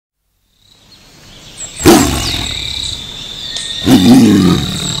Hello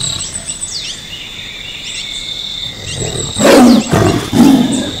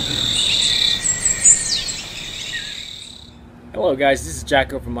guys, this is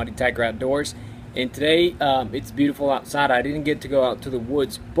Jacko from MuddyTigerOutdoors, and today it's beautiful outside. I didn't get to go out to the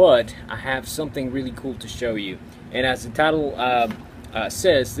woods, but I have something really cool to show you. And as the title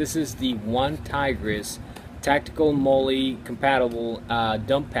says, this is the OneTigris Tactical Molle compatible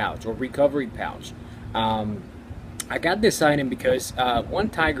dump pouch or recovery pouch. I got this item because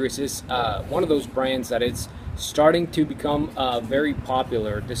OneTigris is one of those brands that it's starting to become very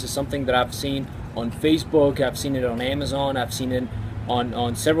popular. This is something that I've seen on Facebook, I've seen it on Amazon, I've seen it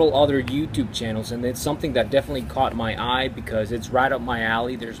on several other YouTube channels, and it's something that definitely caught my eye because it's right up my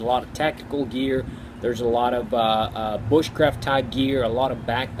alley. There's a lot of tactical gear, there's a lot of bushcraft type gear, a lot of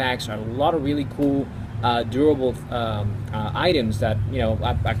backpacks, a lot of really cool durable items that, you know,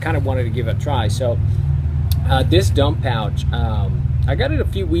 I kind of wanted to give a try. So this dump pouch, I got it a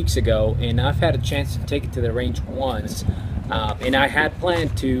few weeks ago, and I've had a chance to take it to the range once. And I had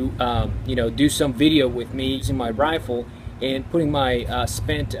planned to, you know, do some video with me using my rifle and putting my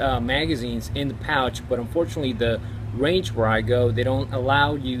spent magazines in the pouch, but unfortunately the range where I go, they don't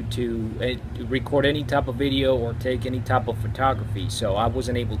allow you to record any type of video or take any type of photography, so I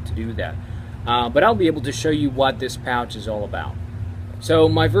wasn't able to do that. But I'll be able to show you what this pouch is all about. So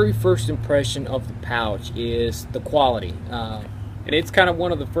my very first impression of the pouch is the quality. And it's kind of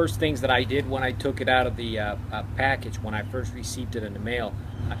one of the first things that I did when I took it out of the package when I first received it in the mail.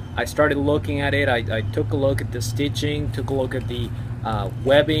 I started looking at it. I took a look at the stitching, took a look at the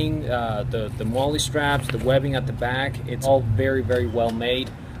webbing, the Molle straps, the webbing at the back. It's all very, very well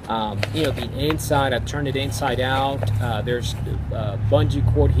made. You know, the inside, I turned it inside out. There's a bungee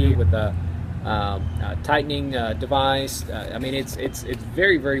cord here with a tightening device. I mean, it's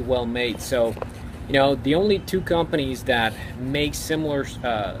very, very well made. So, you know, the only two companies that make similar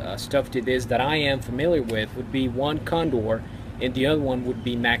stuff to this that I am familiar with would be one Condor, and the other one would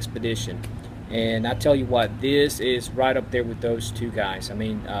be Maxpedition. And I tell you what, this is right up there with those two guys. I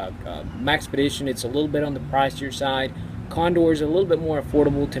mean, Maxpedition, it's a little bit on the pricier side. Condor is a little bit more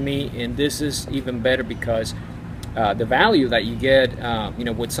affordable to me, and this is even better because the value that you get, you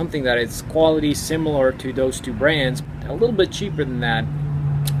know, with something that is quality similar to those two brands, a little bit cheaper than that,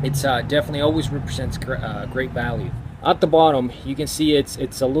 it's definitely always represents great value. At the bottom, you can see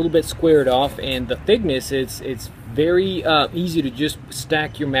it's a little bit squared off, and the thickness, it's very easy to just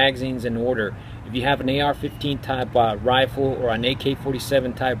stack your magazines in order. If you have an AR-15 type rifle or an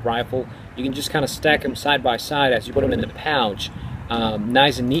AK-47 type rifle, you can just kind of stack them side by side as you put them in the pouch,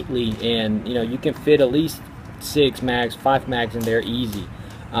 nice and neatly, and you know, you can fit at least 5 mags in there easy.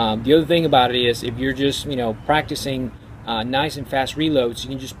 The other thing about it is, if you're just, you know, practicing nice and fast reloads, you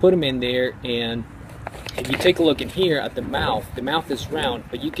can just put them in there, and if you take a look in here at the mouth is round,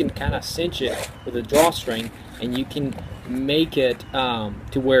 but you can kind of cinch it with a drawstring, and you can make it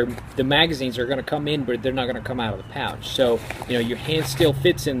to where the magazines are going to come in, but they're not going to come out of the pouch. So, you know, your hand still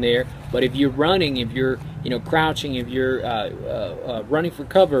fits in there, but if you're running, if you're, you know, crouching, if you're running for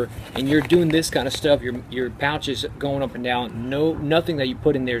cover, and you're doing this kind of stuff, your pouch is going up and down, nothing that you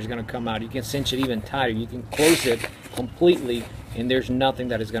put in there is going to come out. You can cinch it even tighter. You can close it completely, and there's nothing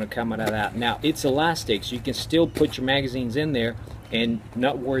that is going to come out of that. Now, it's elastic, so you can still put your magazines in there and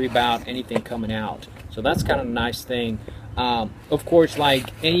not worry about anything coming out. So that's kind of a nice thing. Of course,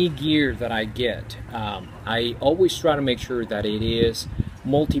 like any gear that I get, I always try to make sure that it is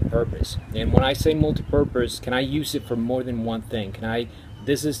multi-purpose. And when I say multi-purpose, can I use it for more than one thing?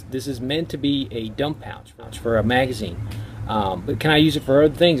 This is meant to be a dump pouch for a magazine. But can I use it for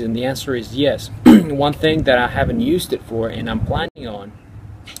other things? And the answer is yes. One thing that I haven't used it for, and I'm planning on,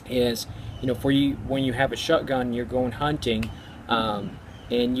 is, you know, for you when you have a shotgun, you're going hunting,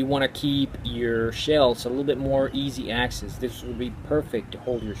 and you want to keep your shells a little bit more easy access. This would be perfect to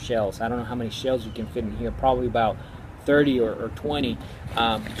hold your shells. I don't know how many shells you can fit in here, probably about 30 or 20.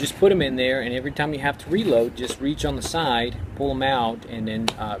 Just put them in there, and every time you have to reload, just reach on the side, pull them out, and then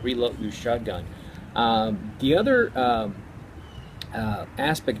reload your shotgun. The other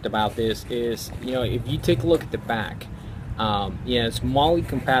aspect about this is, you know, if you take a look at the back, yeah, it's Molle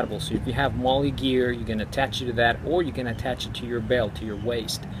compatible, so if you have Molle gear, you can attach it to that, or you can attach it to your belt, to your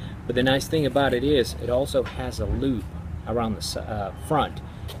waist. But the nice thing about it is, it also has a loop around the front.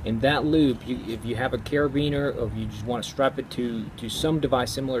 In that loop, if you have a carabiner, or if you just want to strap it to some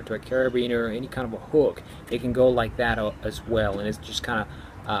device similar to a carabiner, or any kind of a hook, it can go like that as well, and it's just kind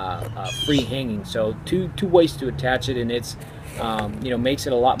of free hanging. So two ways to attach it, and it's you know, makes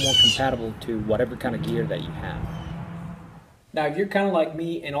it a lot more compatible to whatever kind of gear that you have. Now, if you're kind of like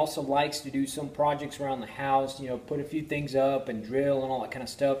me and also likes to do some projects around the house, you know, put a few things up and drill and all that kind of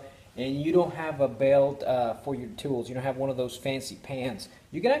stuff, and you don't have a belt for your tools, you don't have one of those fancy pants,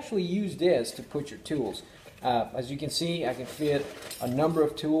 you can actually use this to put your tools. As you can see, I can fit a number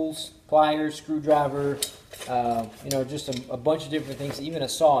of tools, pliers, screwdriver, you know, just a bunch of different things, even a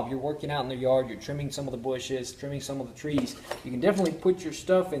saw. If you're working out in the yard, you're trimming some of the bushes, trimming some of the trees, you can definitely put your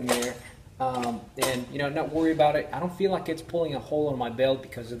stuff in there. And you know, not worry about it. I don't feel like it's pulling a hole in my belt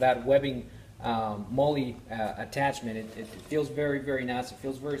because of that webbing Molle attachment. It feels very, very nice. It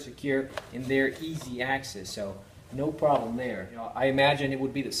feels very secure, and they're easy access, so no problem there. You know, I imagine it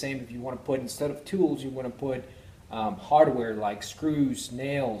would be the same if you want to put, instead of tools, you want to put hardware like screws,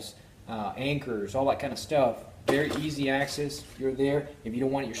 nails, anchors, all that kind of stuff. Very easy access. You're there. If you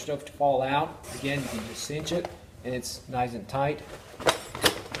don't want your stuff to fall out, again, you can just cinch it, and it's nice and tight.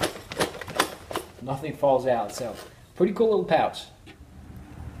 Nothing falls out, so pretty cool little pouch.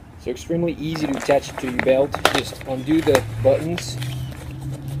 So extremely easy to attach it to your belt. Just undo the buttons,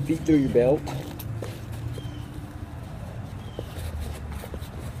 feed through your belt,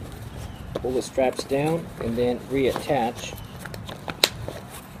 pull the straps down, and then reattach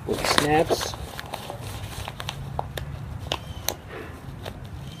with the snaps.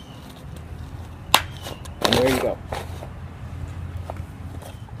 And there you go.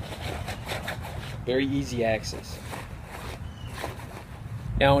 Very easy access.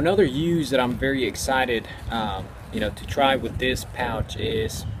 Now, another use that I'm very excited, you know, to try with this pouch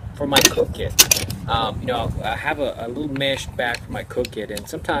is for my cook kit. You know, I have a little mesh back for my cook kit, and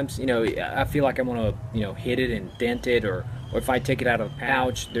sometimes, you know, I feel like I want to, you know, hit it and dent it, or if I take it out of the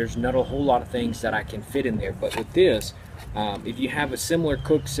pouch, there's not a whole lot of things that I can fit in there. But with this, if you have a similar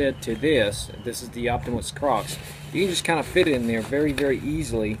cook set to this is the Optimus Crocs, you can just kind of fit it in there very, very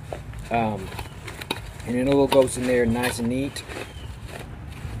easily. And it all goes in there nice and neat.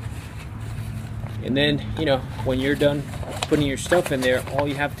 And then, you know, when you're done putting your stuff in there, all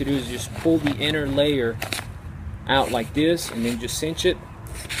you have to do is just pull the inner layer out like this, and then just cinch it,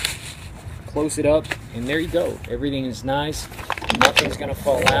 close it up, and there you go. Everything is nice, nothing's gonna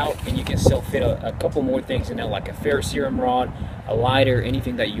fall out, and you can still fit a couple more things in there, like a ferrocerium rod, a lighter,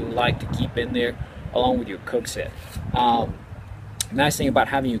 anything that you like to keep in there, along with your cook set. Nice thing about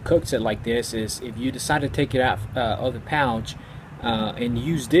having a cook set like this is if you decide to take it out of the pouch and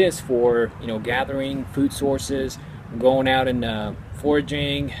use this for, you know, gathering food sources, going out and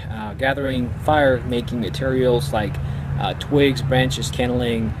foraging, gathering fire making materials like twigs, branches,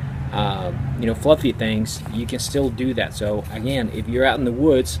 kindling, you know, fluffy things, you can still do that. So again, if you're out in the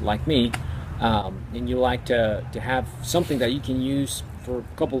woods like me, and you like to have something that you can use for a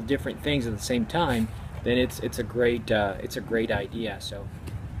couple of different things at the same time, then it's a great idea. So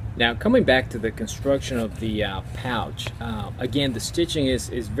now, coming back to the construction of the pouch, again, the stitching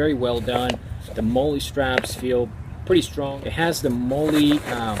is very well done. The Molle straps feel pretty strong. It has the Molle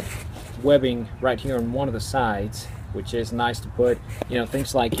webbing right here on one of the sides, which is nice to put, you know,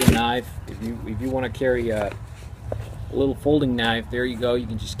 things like your knife. If you want to carry a little folding knife, there you go. You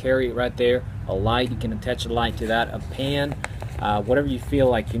can just carry it right there. A light, you can attach a light to that. A pan, whatever you feel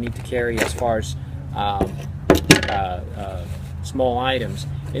like you need to carry as far as small items.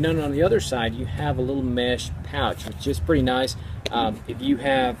 And then on the other side, you have a little mesh pouch, which is pretty nice.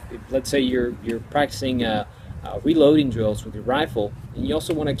 If let's say you're practicing reloading drills with your rifle, and you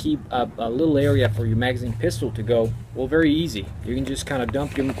also want to keep a little area for your magazine pistol to go, well, very easy. You can just kind of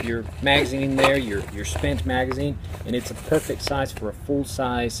dump your magazine in there, your spent magazine, and it's a perfect size for a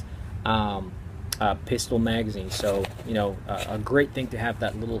full-size pistol magazine. So, you know, a great thing to have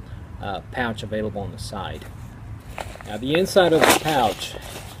that little pouch available on the side. Now, the inside of the pouch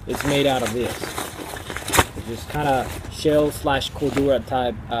is made out of this. It's just kind of shell/cordura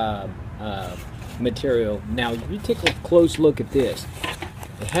type material. Now, if you take a close look at this,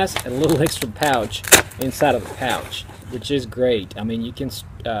 it has a little extra pouch inside of the pouch, which is great. I mean, you can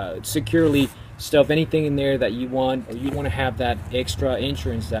securely stuff anything in there that you want, or you want to have that extra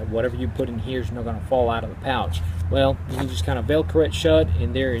insurance that whatever you put in here is not going to fall out of the pouch. Well, you can just kind of Velcro it shut,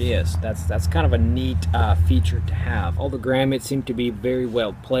 and there it is. That's kind of a neat feature to have. All the grommets seem to be very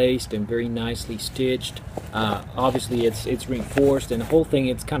well placed and very nicely stitched. Obviously, it's reinforced, and the whole thing,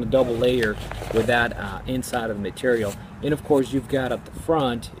 it's kind of double layered with that inside of the material. And of course, you've got at the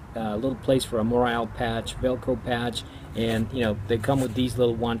front a little place for a morale patch, Velcro patch, and you know, they come with these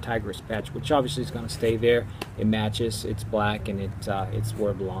little OneTigris patch, which obviously is going to stay there. It matches, it's black, and it's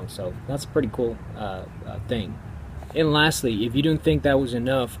where it belongs. So that's a pretty cool thing. And lastly, if you didn't think that was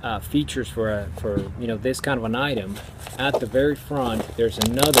enough features for you know, this kind of an item, at the very front there's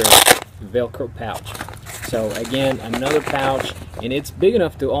another Velcro pouch. So again, another pouch, and it's big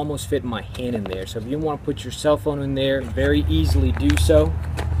enough to almost fit my hand in there. So if you want to put your cell phone in there, very easily do so.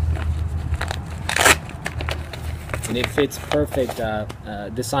 And it fits perfect,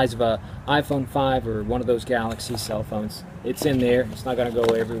 the size of a iPhone 5 or one of those Galaxy cell phones. It's in there. It's not going to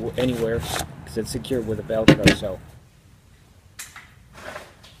go anywhere because it's secured with a Velcro. So.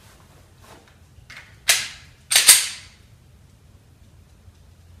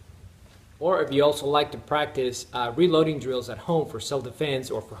 Or if you also like to practice reloading drills at home for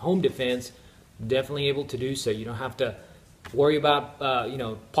self-defense or for home defense, definitely able to do so. You don't have to worry about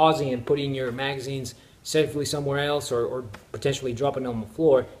pausing and putting your magazines safely somewhere else, or potentially dropping them on the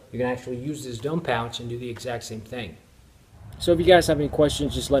floor. You can actually use this dumb pouch and do the exact same thing. So if you guys have any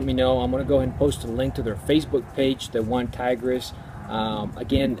questions, just let me know. I'm going to go ahead and post a link to their Facebook page, the OneTigris.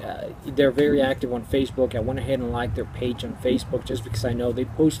 Again, they're very active on Facebook. I went ahead and liked their page on Facebook just because I know they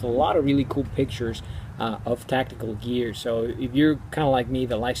post a lot of really cool pictures of tactical gear. So if you're kind of like me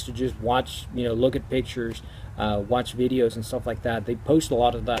that likes to just watch, look at pictures, watch videos and stuff like that, they post a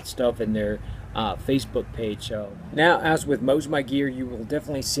lot of that stuff in their Facebook page. So now, as with most of my gear, you will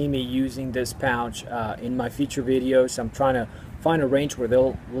definitely see me using this pouch in my future videos. I'm trying to find a range where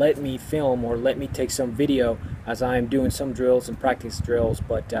they'll let me film or let me take some video as I'm doing some drills and practice drills.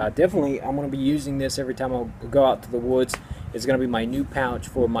 But definitely I'm going to be using this every time I go out to the woods. It's going to be my new pouch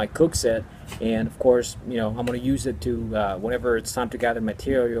for my cook set, and of course, I'm going to use it to whenever it's time to gather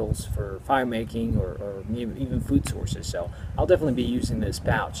materials for fire making or even food sources. So I'll definitely be using this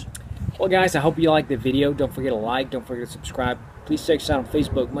pouch. Well guys, I hope you liked the video. Don't forget to like, don't forget to subscribe. Please check us out on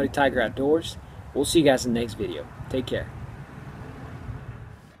Facebook, MuddyTigerOutdoors. We'll see you guys in the next video. Take care.